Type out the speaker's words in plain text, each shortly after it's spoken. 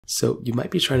So you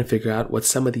might be trying to figure out what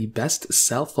some of the best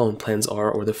cell phone plans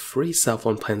are, or the free cell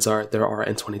phone plans there are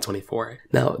in 2024.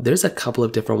 Now, there's a couple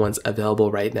of different ones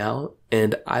available right now,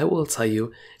 and I will tell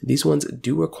you, these ones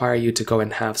do require you to go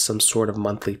and have some sort of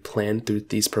monthly plan through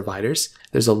these providers.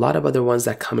 There's a lot of other ones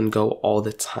that come and go all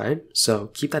the time, so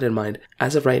keep that in mind.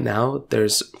 As of right now,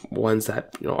 there's ones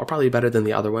that are probably better than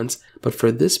the other ones, but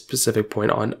for this specific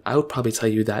point on, I would probably tell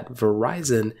you that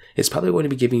Verizon is probably going to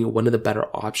be giving you one of the better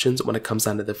options when it comes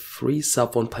down to the free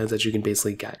cell phone plans that you can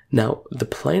basically get. Now, the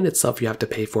plan itself you have to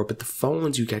pay for, but the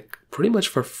phones you get pretty much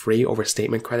for free over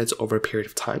statement credits over a period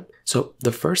of time. So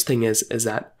the first thing is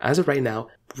that as of right now,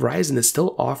 Verizon is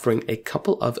still offering a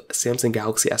couple of Samsung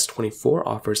Galaxy S24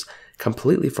 offers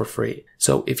completely for free.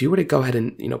 So if you were to go ahead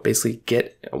and basically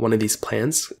get one of these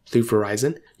plans through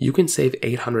Verizon, you can save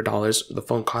 $800. The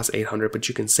phone costs $800, but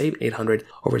you can save $800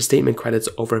 over statement credits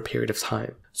over a period of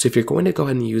time. So if you're going to go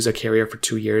ahead and use a carrier for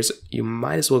 2 years, you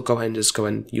might as well go ahead and just go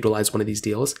and utilize one of these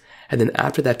deals. And then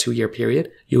after that 2-year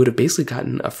period, you would have basically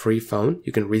gotten a free phone.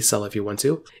 You can resell if you want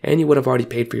to, and you would have already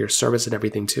paid for your service and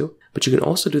everything too. But you can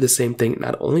also do the same thing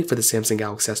not only for the Samsung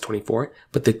Galaxy S24,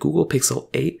 but the Google Pixel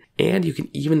 8, and you can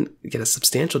even get a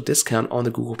substantial discount on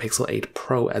the Google Pixel 8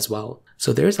 Pro as well.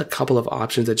 So there's a couple of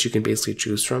options that you can basically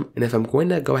choose from. And if I'm going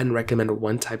to go ahead and recommend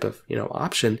one type of,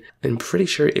 option, I'm pretty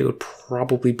sure it would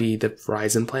probably be the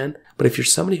Verizon plan. But if you're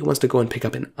somebody who wants to go and pick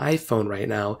up an iPhone right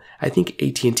now, I think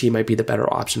AT&T might be the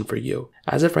better option for you.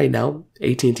 As of right now,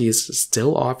 AT&T is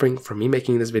still offering, for me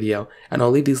making this video, and I'll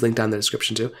leave these linked down in the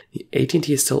description too,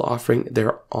 AT&T is still offering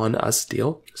their On Us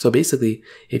deal. So basically,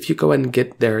 if you go ahead and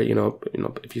get their,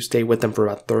 if you stay with them for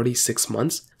about 36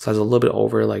 months, so that's a little bit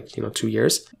over 2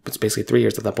 years, it's basically 3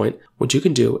 years at that point, what you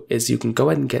can do is you can go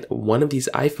ahead and get one of these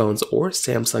iPhones or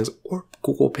Samsungs or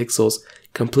Google Pixels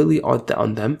completely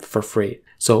on them for free.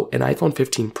 So an iPhone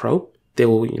 15 Pro, they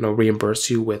will, reimburse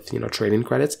you with, trade-in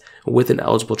credits with an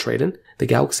eligible trade-in. The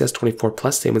Galaxy S24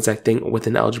 Plus, same exact thing with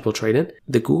an eligible trade-in.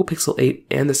 The Google Pixel 8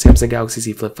 and the Samsung Galaxy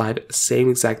Z Flip 5, same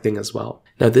exact thing as well.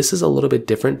 Now, this is a little bit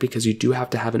different because you do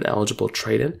have to have an eligible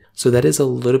trade-in. So that is a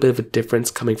little bit of a difference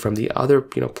coming from the other,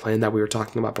 plan that we were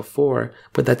talking about before,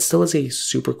 but that still is a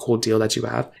super cool deal that you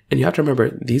have. And you have to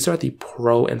remember, these are the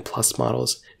Pro and Plus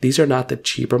models. These are not the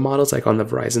cheaper models like on the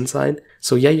Verizon side.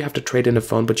 So yeah, you have to trade in a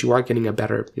phone, but you are getting a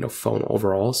better, phone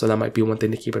overall. So that might be one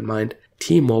thing to keep in mind.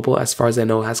 T-Mobile, as far as I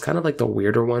know, has kind of the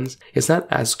weirder ones. It's not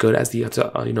as good as the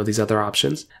other, these other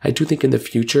options. I do think in the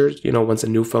future, once a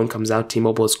new phone comes out,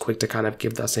 T-Mobile is quick to kind of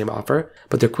give the same offer,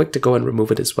 but they're quick to go and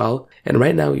remove it as well. And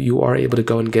right now, you are able to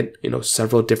go and get,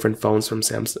 several different phones from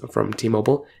from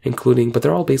T-Mobile, including, but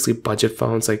they're all basically budget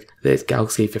phones like the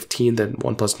Galaxy A15, the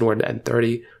OnePlus Nord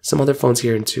N30, some other phones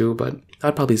here and too, but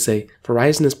I'd probably say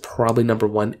Verizon is probably number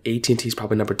 1, AT&T is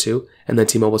probably number 2, and then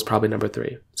T-Mobile is probably number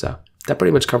 3. So that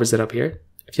pretty much covers it up here.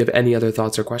 If you have any other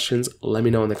thoughts or questions, let me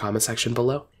know in the comment section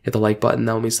below. Hit the like button,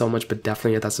 that would mean so much, but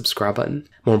definitely hit that subscribe button.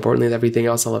 More importantly than everything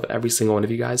else, I love every single one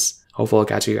of you guys. Hopefully I'll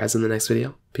catch you guys in the next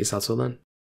video. Peace out till then.